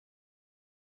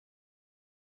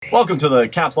Welcome to the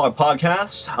Caps Lock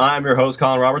Podcast. I'm your host,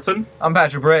 Colin Robertson. I'm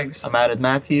Patrick Briggs. I'm Added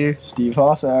Matthew. Steve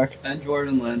Hossack. And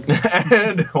Jordan Lynn.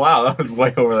 And wow, that was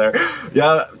way over there.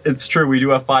 Yeah, it's true. We do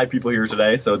have 5 people here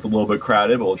today, so it's a little bit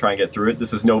crowded, but we'll try and get through it.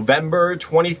 This is November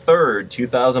 23rd,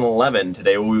 2011.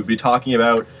 Today we will be talking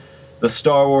about the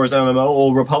Star Wars MMO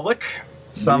Old Republic.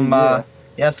 Some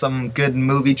good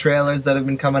movie trailers that have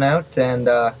been coming out, and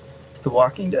The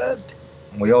Walking Dead.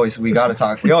 we always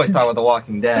talk about The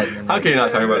Walking Dead. And How can you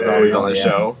not talk about zombies on this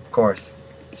show? Of course.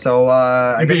 So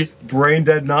I You'd be guess. brain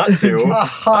dead not to.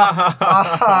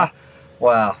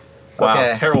 Wow. Wow,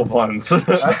 Okay. terrible puns.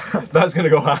 That's going to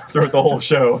go through the whole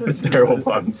show. It's terrible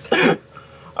puns.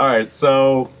 All right,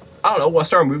 so, I don't know, let's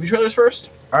start with movie trailers first?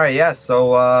 All right. Yeah.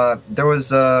 So there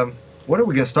was. What are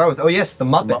we gonna start with? Oh yes, the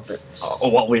Muppets. Oh,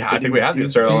 well, I think we have to get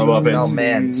started on the Muppets. Oh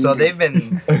man. So they've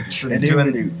been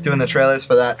doing the trailers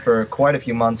for that for quite a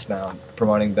few months now,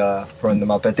 promoting the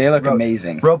Muppets. They look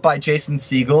amazing. Wrote by Jason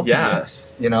Segel. Yeah. Yes.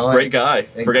 You know. Great guy.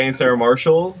 and- Forgetting Sarah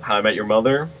Marshall, How I Met Your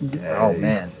Mother. Oh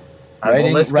man. Writing-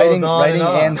 the list writing- goes on writing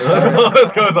and on.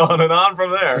 This goes on and on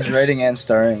from there. He's writing and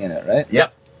starring in it, right?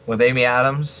 Yep. With Amy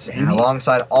Adams, and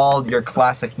alongside all your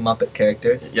classic Muppet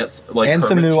characters. Yes, like And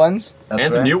some Kermit. new ones. That's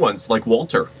And some right. new ones, like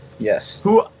Walter, Yes.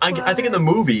 who I think in the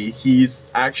movie, he's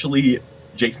actually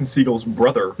Jason Segel's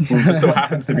brother, who just so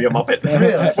happens to be a Muppet.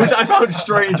 Really? Which I found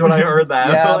strange when I heard that.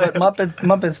 Yeah, but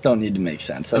Muppets don't need to make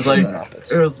sense. That's It's like- like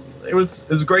Muppets. It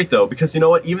was great though, because you know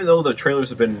what? Even though the trailers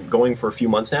have been going for a few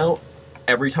months now,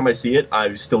 every time I see it,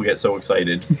 I still get so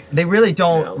excited. They really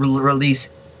don't Yeah. release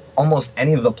almost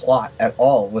any of the plot at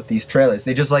all with these trailers.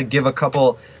 They just like give a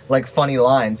couple like funny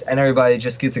lines, and everybody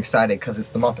just gets excited because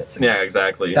it's the Muppets. Yeah,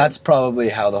 exactly. That's probably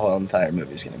how the whole entire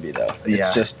movie's going to be, though. Yeah.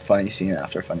 It's just funny scene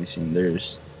after funny scene.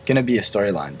 There's going to be a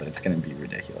storyline, but it's going to be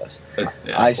ridiculous. Yeah, of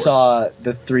I course. saw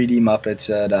the 3D Muppets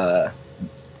at,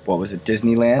 what was it,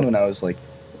 Disneyland when I was like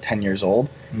 10 years old.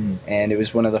 Mm. And it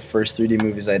was one of the first 3D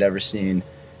movies I'd ever seen.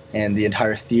 And the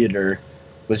entire theater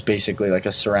was basically like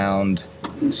a surround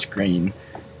screen.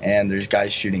 And there's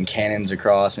guys shooting cannons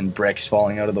across and bricks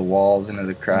falling out of the walls into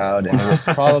the crowd. And it was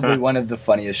probably one of the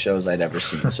funniest shows I'd ever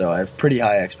seen. So I have pretty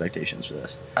high expectations for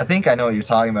this. I think I know what you're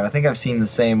talking about. I think I've seen the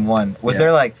same one. Was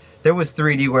Yeah. there was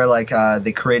 3D where like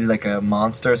they created like a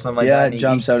monster or something like Yeah, that? it and he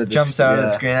jumps out of the jumps out of the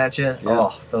yeah. screen at you. Yeah.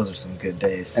 Oh, those are some good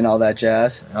days. And all that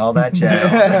jazz. all that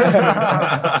jazz.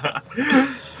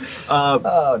 Uh,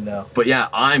 Oh no. but yeah,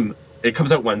 it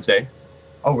comes out Wednesday.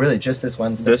 Oh really? Just this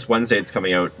Wednesday? This Wednesday it's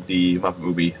coming out, the Muppet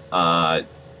movie.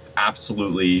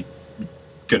 Absolutely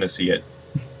gonna see it.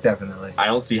 Definitely. I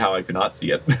don't see how I could not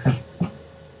see it. It's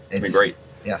gonna be great.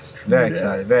 Yes. Very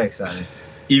excited. Very excited.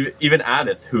 Even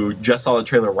Adith, who just saw the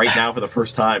trailer right now for the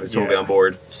first time, is totally Yeah. on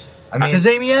board. I mean, Because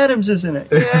Amy Adams is in it.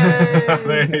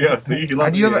 There you go. See, he loves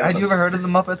had you the ever Adams. heard of the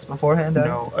Muppets beforehand? Adam?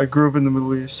 No, I grew up in the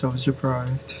Middle East, so I was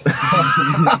deprived.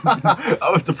 I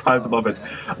was deprived of Muppets.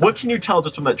 What can you tell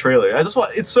just from that trailer? I just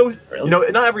want, it's so, you know,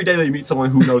 not every day that you meet someone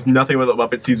who knows nothing about the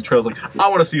Muppets, sees the trailer, is like, I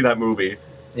want to see that movie.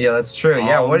 Yeah, that's true.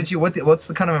 Yeah, what's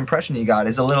the kind of impression you got?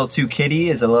 Is it a little too kiddie?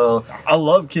 Is it a little? I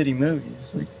love kiddie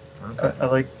movies. Like, Okay. I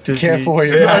like Disney. Careful where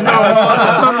you're Yeah, going. I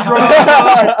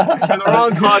know, In the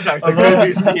wrong context. I Like, love,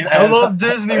 Disney scene I ends. love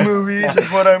Disney movies is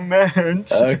what I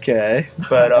meant. Okay.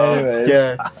 But Anyways.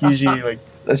 yeah, usually like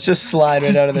Let's just slide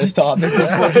it out of this topic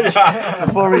Yeah.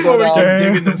 before we go down can.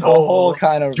 Dig in this the hole. whole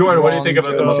kind of Jordan, what do you wrong think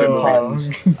about the jokes Muppet and movie? puns.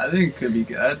 I think it could be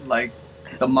good. Like,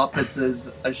 The Muppets is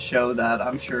a show that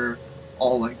I'm sure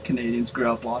all like Canadians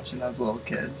grew up watching as little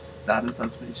kids. That and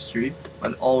Sesame Street,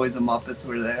 but always the Muppets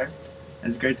were there. And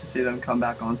it's great to see them come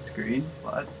back on screen.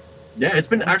 But Yeah, it's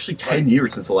been actually 10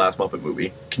 years since the last Muppet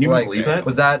movie. Can you Like, believe that?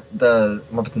 Was that the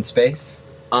Muppet in Space?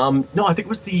 No, I think it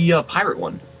was the pirate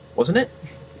one, wasn't it?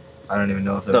 I don't even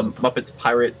know if there The was. Muppets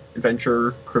Pirate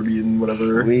Adventure Caribbean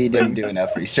whatever. We didn't do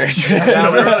enough research.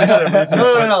 Yeah, we really should have researched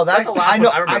No. That's the last I know.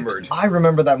 one I remembered. I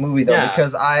remember that movie though Yeah.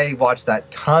 because I watched that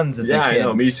tons as Yeah, a I kid.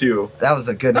 know, me too. That was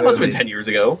a good That movie. must have been 10 years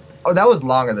ago. Oh, that was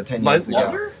longer than 10 years ago.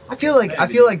 Longer? I feel like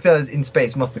the In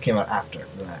Space must have came out after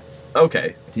that.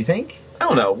 Okay. Do you think? I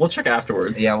don't know. We'll check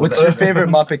afterwards. Yeah. What's your favorite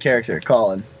Muppet character,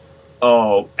 Colin?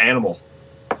 Oh, Animal.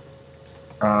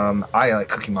 I like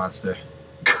Cookie Monster.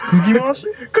 Cookie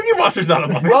Monster. Cookie Monster's not a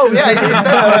Muppet. Oh yeah, he's a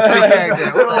Sesame Street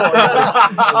character.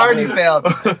 Oh, already failed.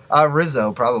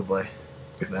 Rizzo probably.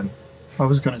 Then. I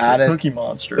was gonna say Added. Cookie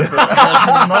Monster. but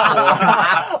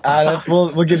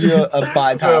We'll give you a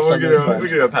bypass we'll on give this it one. we'll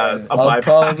give it a pass. A I'll bypass.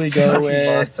 probably go Cookie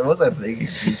with Monster. What's that thing?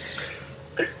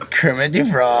 Kermit the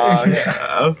Frog.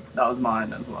 Yeah. That was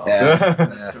mine as well. Yeah.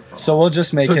 Mr. Frog. So we'll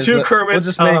just make So his. two Kermits, we'll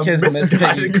just make his Miss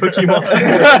misguided Piggy. Cookie Monster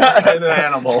and an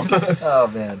animal.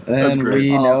 Oh man. That's And great.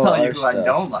 we know I'll tell you our who I stuff.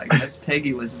 don't like. Miss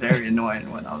Piggy was very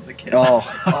annoying when I was a kid. Oh,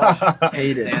 Can't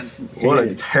hated. stand- What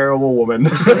a terrible woman.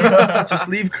 just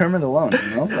leave Kermit alone.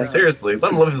 You know. Like, Seriously,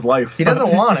 let him live his life. He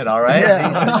doesn't want it, all right?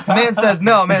 Yeah. Man says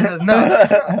no, man says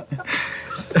no.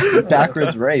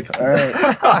 backwards rape. All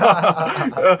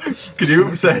right. Could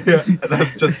you say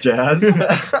that's just jazz?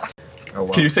 Oh, wow.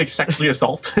 Can you say sexually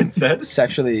assault instead?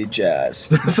 Sexually jazz.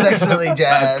 Sexually That's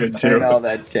jazzed. good too. And all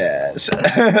that jazz.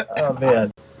 Oh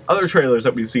man. Other trailers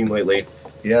that we've seen lately.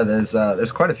 Yeah, there's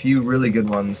quite a few really good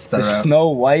ones that The are out. Snow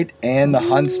White and the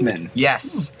Huntsman.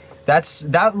 Yes.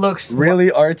 That looks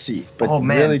Really artsy, but Oh,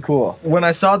 man. really cool. When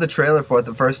I saw the trailer for it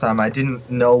the first time, I didn't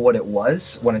know what it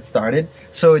was when it started.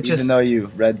 So it Even just though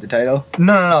you read the title.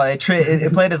 no. It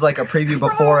played as like a preview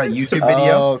before a YouTube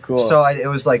video. Oh, cool. So it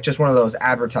was like just one of those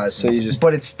advertisements. So you just-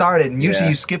 but it started, and usually Yeah.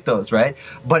 you skip those, right?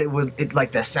 But it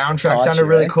like the soundtrack Caught sounded you,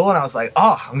 really right? cool, and I was like,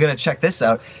 oh, I'm gonna check this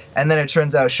out. And then it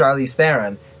turns out Charlize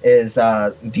Theron is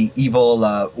the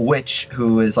evil witch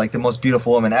who is like the most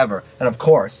beautiful woman ever, and of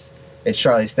course it's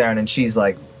Charlize Theron, and she's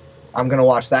like, I'm gonna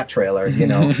watch that trailer, you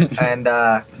know, and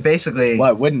basically.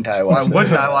 Why wouldn't I watch Why that?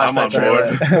 wouldn't I watch I'm that on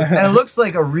trailer? board. And it looks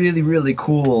like a really, really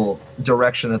cool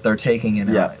direction that they're taking in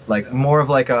Yeah. it. Like more of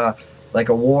like a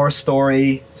war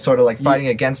story, sort of like fighting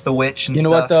against the witch and You know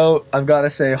stuff. what though? I've got to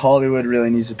say Hollywood really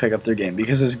needs to pick up their game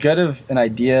because as good of an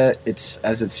idea it's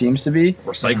as it seems to be,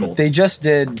 Recycled. they just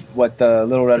did what the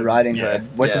Little Red Riding Yeah,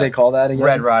 Hood. What yeah. do they call that again?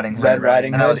 Red Riding Hood. Red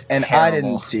Riding And that Hood. was And I terrible.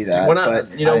 didn't see that. When I-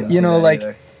 but you know- I didn't you see know, that like,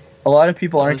 either. a lot of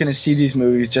people aren't going to was- see these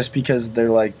movies just because they're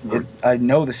like, I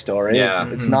know the story. Yeah.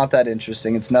 It's Mhm. not that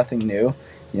interesting. It's nothing new,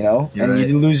 you know? You're and right.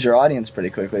 you lose your audience pretty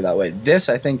quickly that way. This,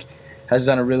 I think, has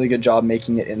done a really good job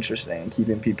making it interesting and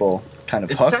keeping people kind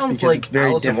of It hooked sounds because like it's very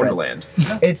Alice in different. Wonderland.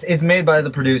 It's made by the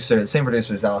producer, same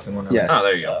producer as Alice in Wonderland. Yes. Oh,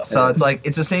 there you go. So it's like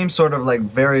it's the same sort of like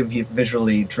very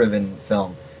visually driven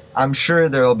film. I'm sure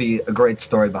there'll be a great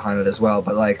story behind it as well.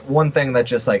 But like one thing that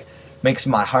just like makes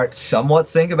my heart somewhat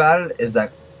sink about it is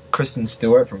that Kristen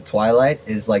Stewart from Twilight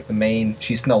is like the main.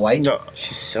 She's Snow White.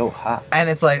 She's so hot. And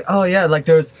it's like, oh yeah, like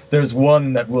there's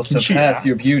one that will surpass Yeah.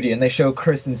 your beauty, and they show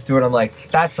Kristen Stewart. I'm like,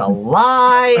 that's a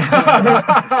lie.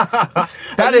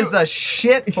 That is a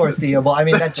shit foreseeable. I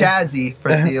mean, that jazzy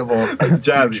foreseeable. It's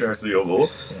jazzy future. foreseeable.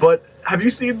 But have you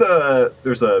seen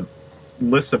there's a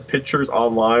list of pictures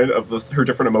online of her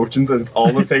different emotions and it's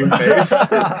all the same face?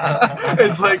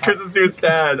 It's like Kristen Stewart's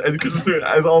dad and Kristen Stewart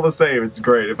is all the same. It's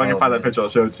great. If I can Oh, find that man. picture, I'll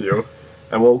show it to you.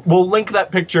 And we'll link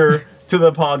that picture to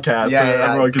the podcast Yeah, so that yeah.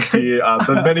 everyone can see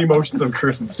the many emotions of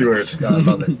Kristen Stewart. God, I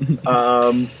love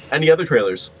it. Any other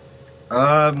trailers?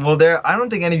 Well, I don't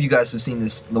think any of you guys have seen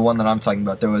this. The one that I'm talking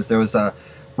about. There was a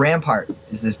Rampart.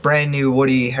 Is this brand new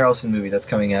Woody Harrelson movie that's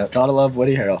coming out? Gotta love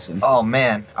Woody Harrelson. Oh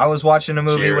man, I was watching a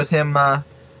movie Cheers. with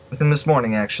him this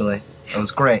morning. Actually, it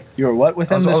was great. You were what with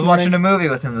I him was, this watching morning? a movie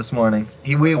with him this morning.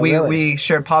 We really? we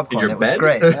shared In popcorn. your It was bed?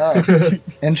 great. Oh,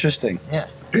 interesting.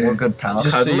 We're good pals.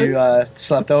 Just so Cuddling? you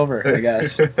slept over, I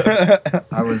guess.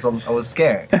 I was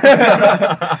scared.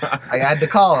 I had to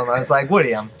call him. I was like,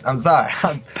 Woody, I'm sorry.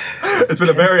 It's been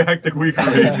a very hectic week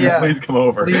for me. Yeah. Please come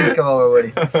over. Please come over,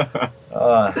 Woody.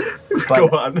 Go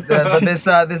on. But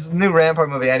this new Rampart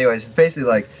movie, anyways, it's basically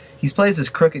like he plays this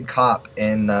crooked cop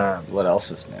in. What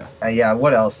else is new? Yeah,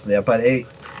 what else? Yeah, but it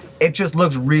just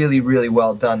looks really, really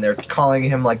well done. They're calling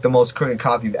him like the most crooked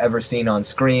cop you've ever seen on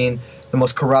screen, the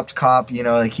most corrupt cop. You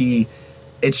know, like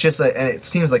it's just and it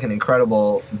seems like an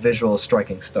incredible visual,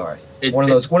 striking story. One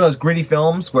of those gritty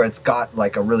films where it's got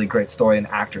like a really great story and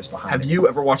actors behind Have it. you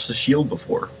ever watched The Shield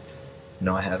before?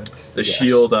 No, I haven't. The Yes.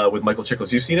 Shield with Michael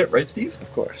Chiklis. You've seen it, right, Steve?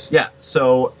 Of course. Yeah.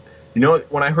 So, you know,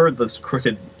 when I heard this the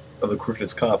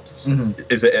crookedest cops,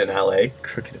 is it in LA?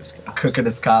 Crookedest guy.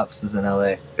 Crookedest Cops is in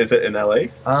L.A. Is it in LA? Is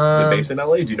it based in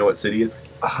LA? Do you know what city it's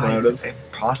out of?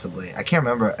 Possibly. I can't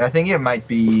remember. I think it might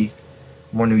be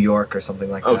more New York or something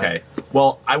like that. Okay.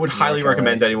 Well, I would New highly York,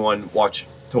 recommend LA. anyone watch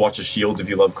The Shield if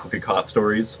you love crooked cop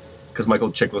stories. Because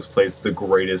Michael Chiklis plays the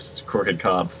greatest crooked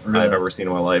cop Really? I've ever seen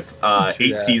in my life. True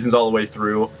 8 that. seasons all the way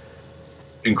through.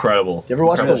 Incredible. You ever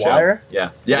watch Incredible The Wire? Yeah.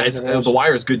 Yeah, Those it's are those- The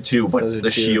Wire is good too, but those are The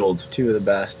two. Shield, Two of the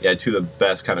best. yeah, two of the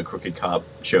best kind of crooked cop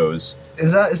shows.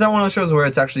 Is that one of those shows where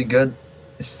it's actually good?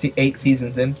 8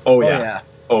 seasons in. Oh Oh, yeah. yeah.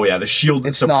 Oh yeah, The Shield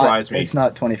It's surprised not, me. It's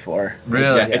not 24. Really?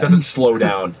 Yeah, Yeah. it doesn't slow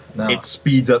down. No. It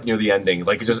speeds up near the ending.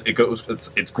 Like it goes.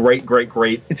 It's great.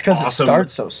 It's because Awesome. it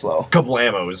starts so slow.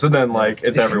 Kablamos, and then like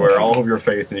it's everywhere, all over your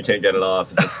face, and you can't get it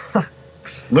off. It's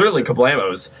just, literally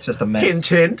kablamos. It's just a mess.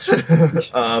 Hint,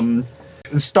 hint.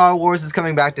 Star Wars is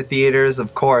coming back to theaters,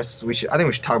 of course. I think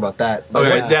we should talk about that.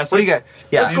 Okay, Yeah. yes. What do you got?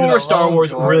 Yeah. Let's go over Star alone,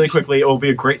 Wars George. really quickly. It will be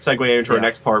a great segue into our Yeah.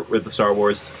 next part with the Star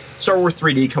Wars. Star Wars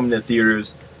 3D coming to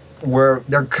theaters.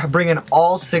 They're bringing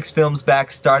all 6 films back,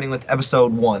 starting with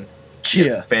Episode 1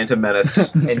 Cheer. Phantom Menace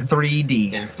in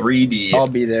 3D. in 3D. I'll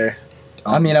be there.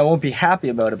 I mean, I won't be happy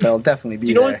about it, but I'll definitely be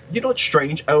Do you know there. what? You know what's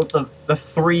strange? Out of the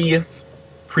 3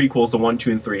 prequels, the 1,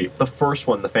 2, and 3, the first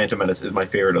one, the Phantom Menace, is my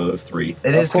favorite of those 3. It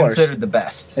Of is course. considered the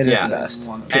best. It is Yeah. the best.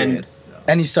 One of And- those, so.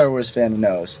 Any Star Wars fan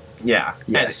knows. Yeah.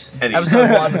 Yes. Any-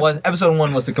 Episode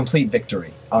 1 was a complete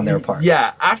victory on their part.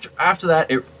 Yeah. After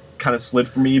that, it kind of slid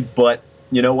for me. But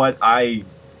you know what? I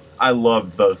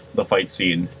loved the fight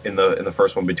scene in the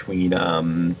first one between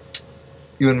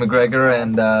Ewan McGregor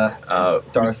and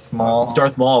Darth Maul.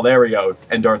 Darth Maul. There we go.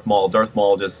 And Darth Maul. Darth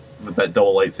Maul just with that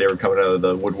double lightsaber coming out of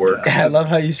the woodwork. I love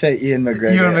how you say Ian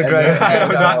McGregor. Ewan McGregor.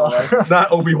 And then,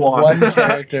 Not Obi-Wan. one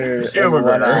character Ewan and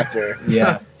one McGregor. actor.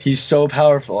 Yeah. He's so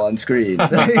powerful on screen.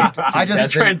 I just Doesn't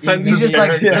transcends he's his just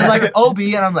like character. they're like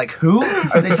Obi, and I'm like, who?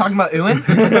 Are they talking about Ewan?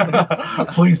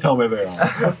 Please tell me they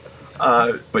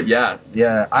are. But yeah,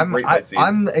 Yeah, Great fight scene.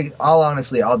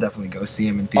 I'll definitely go see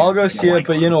him in theaters. I'll go see it,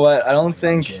 but you know what? I don't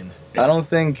think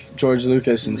Yeah. George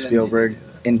Lucas and Didn't Spielberg need to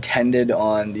do this. intended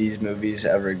on these movies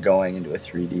ever going into a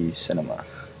 3D cinema.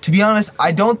 To be honest,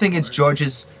 I don't think it's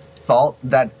George's fault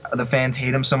that the fans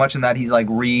hate him so much and that he's like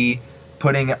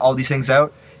putting all these things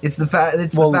out. It's the fact.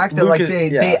 It's Well, the fact that like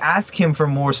Lucas- they ask him for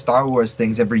more Star Wars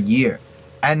things every year,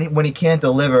 and when he can't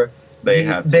deliver, they he-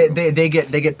 have to. they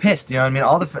get pissed. You know what I mean?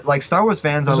 All the like Star Wars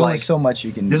fans There's are only like, so much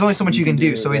you can. there's only so much you can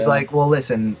do. So he's yeah. like, well,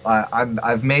 listen,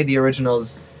 I've made the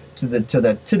originals to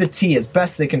the T as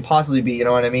best they can possibly be. You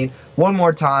know what I mean? One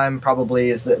more time, probably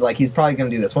is that like he's probably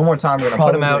gonna do this. One more time, we're gonna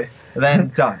put him out, Probably.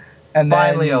 then done. And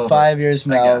finally then over. 5 years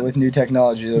from now, Again. with new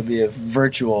technology, there'll be a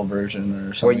virtual version or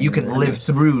Where something. you can where live it's-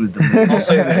 through the I'll movies.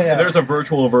 say this: Yeah. if there's a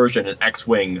virtual version, an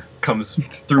X-wing comes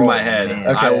through Oh, my head.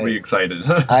 man. I will Okay. be excited.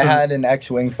 I had an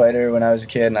X-wing fighter when I was a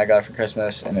kid, and I got it for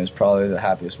Christmas, and it was probably the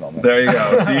happiest moment. There you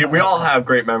go. See, we all have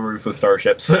great memories with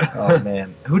starships. Oh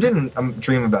man, who didn't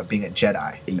dream about being a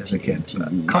Jedi as a kid?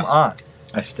 AT-ATs. Come on,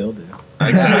 I still do.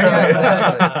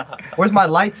 Exactly. where's my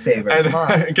lightsaber? Come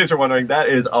on. And in case you're wondering, that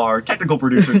is our technical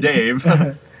producer, Dave.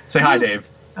 Say hi, Dave.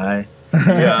 Hi.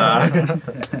 Yeah.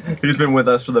 He's been with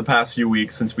us for the past few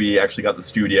weeks since we actually got the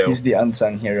studio. He's the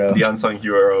unsung hero. The unsung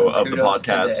hero of the Kudos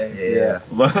podcast. today.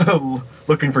 Yeah.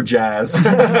 Looking for jazz.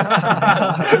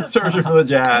 Searching for the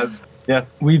jazz. Yeah.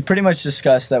 We pretty much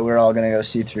discussed that we're all gonna go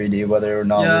see 3D, whether or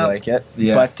not Yeah. we like it.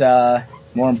 Yeah. But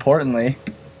more importantly,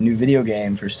 new video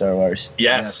game for Star Wars.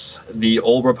 Yes. The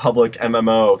Old Republic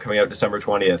MMO coming out December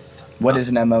 20th. What is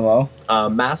an MMO?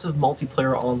 Massive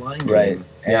multiplayer online game. Right.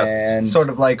 Yes. And Sort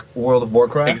of like World of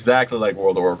Warcraft. Exactly like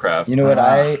World of Warcraft. you know what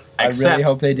I really Except-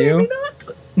 hope they do?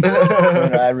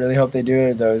 What I really hope they do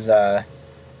are those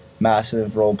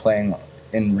massive role playing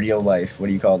in real life. What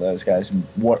do you call those guys?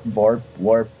 Warp.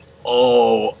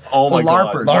 Oh my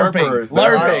god. LARPers. LARPers.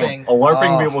 LARPing. A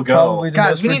LARPing Oh. we will go. Probably the Guys,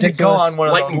 most we need to go ridiculous- on one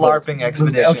of those Lightning bolt. LARPing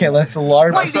expeditions. Okay, let's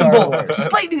LARP Lightning Star bolts!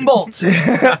 Wars. Lightning bolts!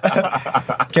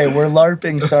 Okay, we're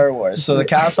LARPing Star Wars. So the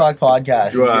Caps Lock podcast.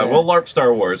 is gonna- We'll LARP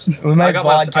Star Wars. We might I got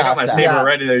my vodcast saber that.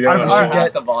 ready to go. I've-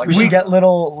 Half we should get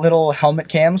little helmet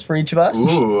cams for each of us.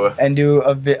 Ooh. And do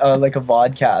like a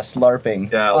vodcast,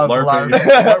 LARPing. Yeah, Of LARPing.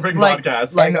 LARPing. LARPing Like-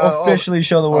 podcast. like- And oh, officially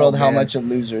show the world how man. much of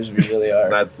losers we really are.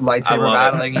 That's I Lightsaber love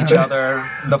it. battling each other,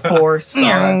 the Force, all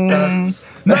that stuff.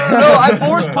 No, I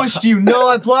force pushed you. No,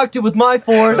 I blocked it with my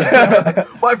force.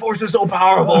 My force is so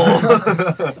powerful.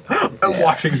 I'm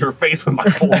washing your face with my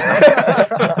force.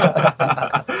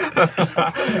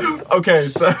 Okay,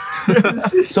 so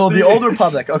So the Old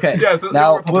Republic. Okay. Yeah, so the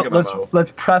now Old Republic MMO.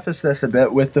 let's preface this a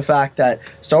bit with the fact that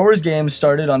Star Wars games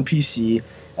started on PC,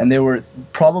 and they were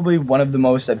probably one of the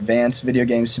most advanced video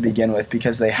games to begin with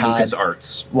because they had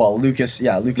LucasArts. LucasArts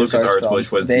LucasArts, films.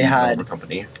 which was they the had developer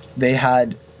company. they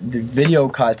had the video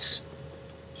cuts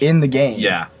in the game.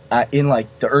 Yeah, In like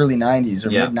the early 90s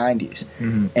or Yeah. mid 90s.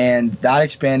 Mhm. And that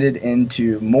expanded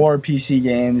into more PC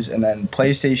games and then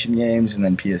PlayStation games and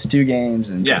then PS2 games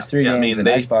and Yeah, PS3 yeah, I games mean, and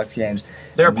they- Xbox games.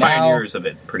 they're Now pioneers of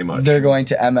it, pretty much. They're going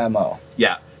to MMO.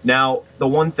 Yeah. Now, the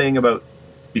one thing about,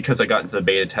 because I got into the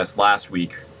beta test last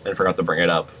week and forgot to bring it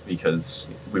up because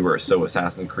we were so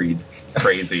Assassin's Creed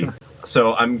crazy.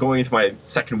 So I'm going into my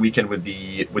second weekend with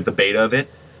the beta of it.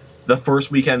 The first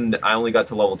weekend, I only got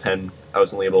to level 10. I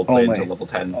was only able to play Only. until level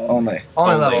 10. Only.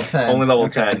 Only level 10. Only level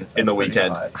Okay. 10 in the That's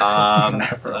weekend. pretty Um,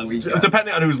 a weekend.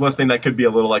 depending on who's listening, that could be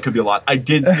a little, that could be a lot. I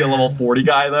did see a level 40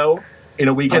 guy, though, in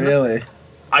a Oh, weekend. really?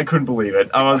 I couldn't believe it.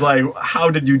 I was like, how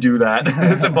did you do that?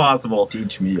 It's impossible.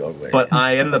 Teach me your way. But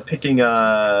I ended up picking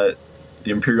the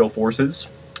Imperial Forces,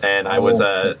 and I was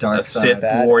the dark a side. Sith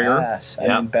bad warrior. ass. I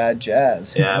Yeah. mean, bad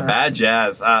jazz. Yeah, bad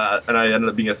jazz. And I ended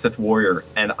up being a Sith warrior.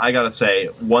 And I gotta say,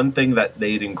 one thing that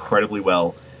they did incredibly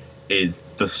well is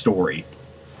the story.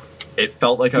 It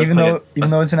felt like I was Even playing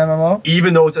though it's an MMO,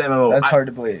 even though it's an MMO. that's hard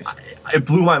to believe. It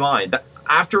blew my mind.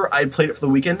 After I played it for the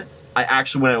weekend, I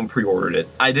actually went out and pre-ordered it.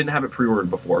 I didn't have it pre-ordered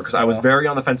before because I was Yeah. very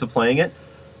on the fence of playing it.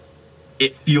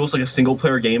 It feels like a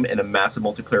single-player game in a massive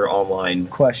multiplayer online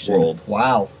Question. world.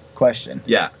 Wow. Question.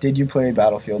 Yeah, Did you play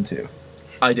Battlefield 2?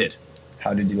 I did.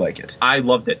 How did you like it? I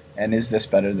loved it. And is this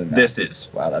better than that? This is.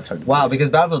 Wow, that's hard to Wow, believe. because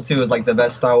Battlefield 2 is like the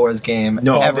best Star Wars game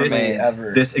No, ever this- made.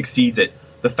 Ever. This exceeds it.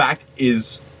 The fact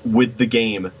is, with the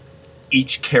game,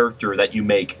 each character that you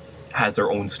make has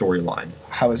their own storyline.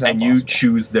 How is that And you possible?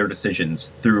 choose their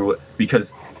decisions through,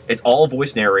 because it's all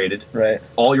voice narrated. Right.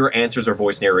 All your answers are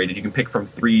voice narrated. You can pick from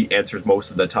 3 answers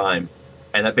most of the time.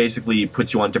 And that basically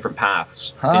puts you on different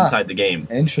paths Huh. inside the game.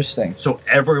 Interesting. So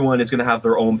everyone is going to have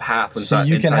their own path So inside,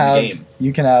 you can inside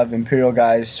the have game. Imperial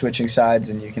guys switching sides,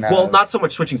 and you can have Well, not so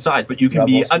much switching sides, but you can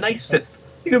be Rebels a nice Sith.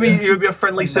 You could be a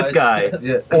friendly Sith Nice guy. Sith.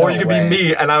 Yeah. Or No you could way. be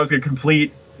me, and I was a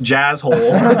complete jazz hole.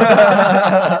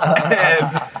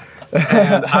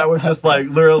 and I was just like,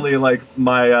 literally, like,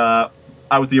 I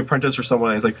was the apprentice for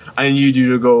someone, and he's like, I need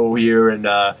you to go here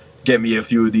and get me a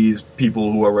few of these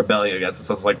people who are rebelling against us.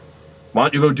 So I was like, why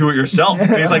don't you go do it yourself?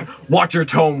 And he's like, watch your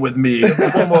tone with me.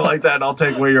 One more like that, and I'll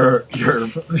take away your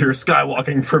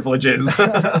skywalking privileges.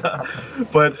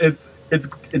 But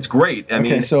it's great. I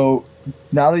Okay, mean, so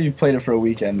now that you've played it for a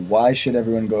weekend, why should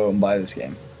everyone go and buy this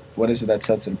game? What is it that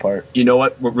sets it apart? you know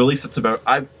what? What really sets about?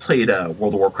 I've played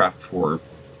World of Warcraft for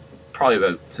probably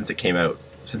about since it came out,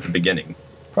 since the beginning.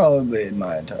 Probably in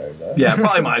my entire life. Yeah,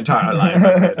 probably my entire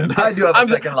life. I do have a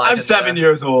second life I'm in 7 there.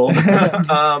 years old.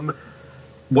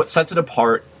 What sets it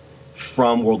apart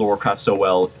from World of Warcraft so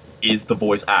well is the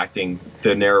voice acting,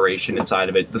 the narration inside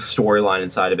of it, the storyline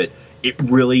inside of it. It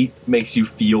really makes you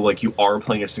feel like you are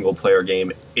playing a single player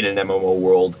game in an MMO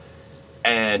world.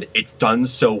 And it's done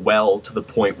so well to the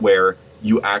point where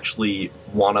you actually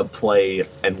want to play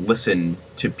and listen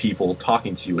to people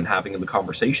talking to you and having the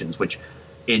conversations, which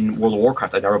in World of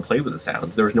Warcraft I never played with the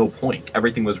sound. There was no point.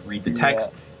 Everything was read the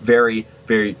text, very,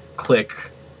 very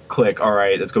click, all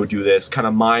right, let's go do this, kind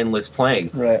of mindless playing.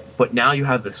 Right. But now you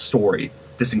have this story,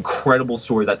 this incredible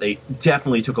story that they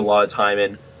definitely took a lot of time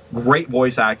in, great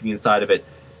voice acting inside of it,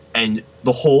 and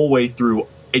the whole way through,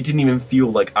 it didn't even feel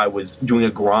like I was doing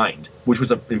a grind, which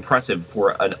was impressive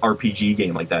for an RPG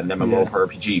game like that, an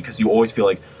MMORPG, because you always feel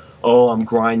like, oh, I'm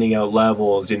grinding out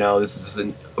levels, this is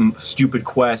a stupid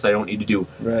quest I don't need to do.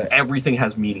 Right. Everything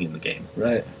has meaning in the game.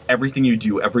 Right. Everything you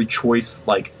do, every choice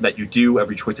that you do,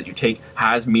 every choice that you take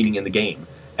has meaning in the game.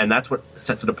 And that's what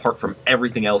sets it apart from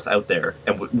everything else out there,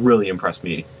 and what really impressed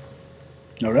me.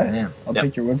 All right. Yeah. I'll Yep.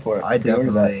 take your word for it. I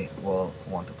Pre-order that. definitely will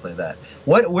want to play that.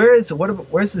 Where's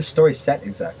the story set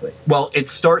exactly? Well, it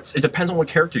depends on what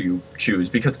character you choose,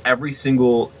 because every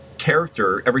single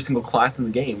character, every single class in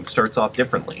the game starts off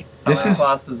differently. How This many is-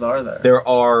 classes are there? There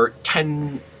are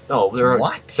 10, no, there are,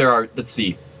 What? There are, let's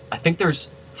see, I think there's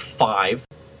 5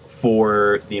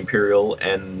 for the Imperial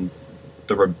and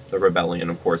the Rebellion,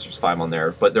 of course, there's 5 on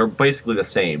there, but they're basically the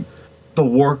same. The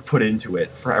work put into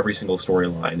it for every single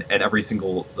storyline and every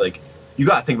single, you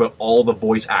gotta think about all the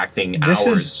voice acting This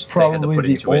hours is they had to probably put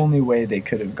the into it. only way they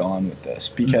could have gone with this,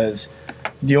 because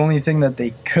the only thing that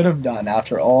they could have done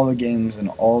after all the games and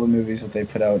all the movies that they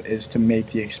put out is to make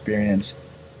the experience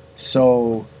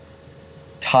so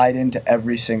tied into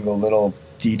every single little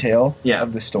detail Yeah.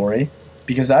 of the story,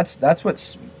 because that's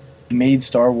what's made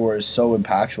Star Wars so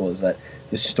impactful, is that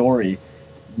the story,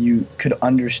 you could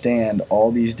understand all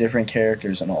these different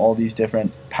characters and all these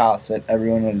different paths that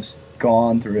everyone has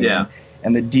gone through. Yeah.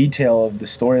 And the detail of the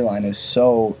storyline is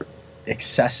so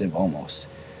excessive almost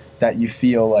that you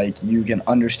feel like you can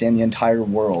understand the entire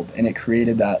world, and it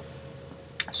created that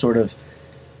sort of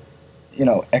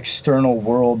external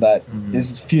world that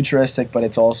is futuristic, but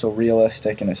it's also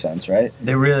realistic in a sense, right?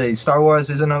 Star Wars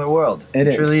is another world. It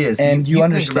is. Truly is. And you think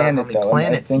understand about it, how though, many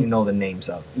and I planets think- you know the names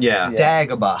of. Yeah. Yeah.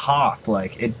 Dagobah, Hoth,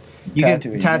 Tatooine, yeah.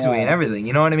 everything.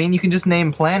 You know what I mean? You can just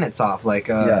name planets off,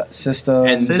 Systems.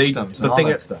 And systems and all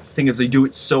that stuff. thing is, they do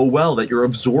it so well that you're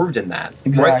absorbed in that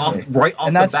Exactly. right off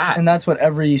and the that's bat. and that's what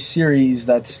every series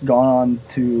that's gone on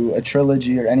to a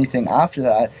trilogy or anything after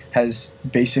that has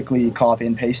basically copy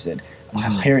and pasted.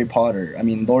 Harry Potter. I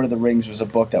mean, Lord of the Rings was a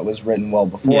book that was written well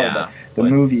before. Yeah, but the but-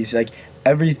 movies,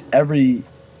 every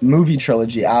movie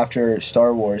trilogy after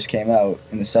Star Wars came out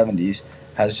in the 70s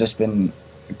has just been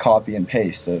a copy and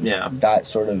paste of Yeah. that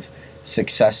sort of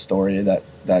success story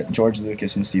that George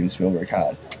Lucas and Steven Spielberg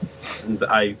had. And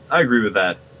I agree with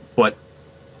that, but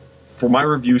for my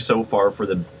review so far for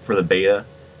the beta,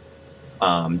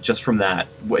 just from that,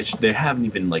 which they haven't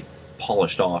even like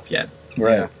polished off yet,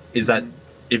 Right. is that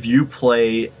if you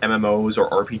play MMOs or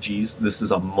RPGs, this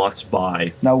is a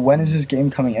must-buy. Now, when is this game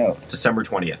coming out? December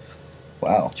 20th,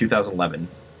 Wow, 2011.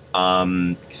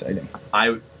 exciting.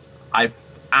 I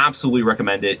absolutely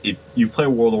recommend it. If you've played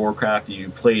World of Warcraft, if you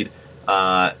played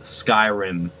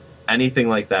Skyrim, anything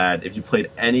like that, if you played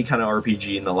any kind of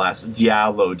RPG in the last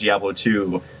Diablo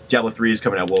 2, Diablo 3 is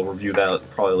coming out. We'll review that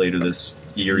probably later this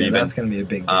year. Yeah, even that's gonna be a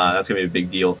big. that's gonna be a big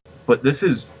deal. But this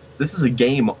is a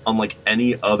game unlike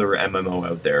any other MMO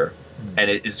out there, and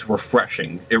it is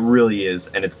refreshing. It really is,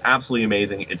 and it's absolutely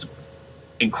amazing. It's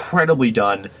incredibly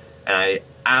done, and I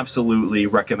absolutely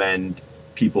recommend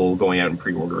people going out and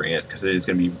pre-ordering it because it is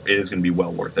gonna be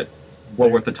well worth it,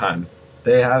 worth the time.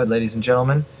 There you have it, ladies and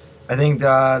gentlemen. I think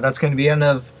that's going to be the end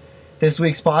of this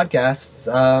week's podcast.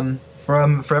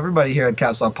 For everybody here at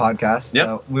Caps Lock Podcast,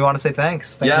 Yep. we want to say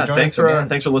thanks. Thanks for joining us again.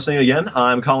 thanks for listening again.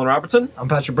 I'm Colin Robertson, I'm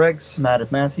Patrick Briggs. Matt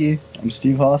at Matthew. I'm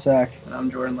Steve Hossack. And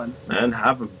I'm Jordan Lynn. and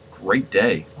have a great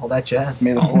day. All that jazz.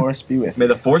 May the force be with you. May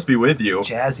the force be with you.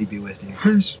 Jazzy be with you.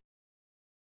 Peace.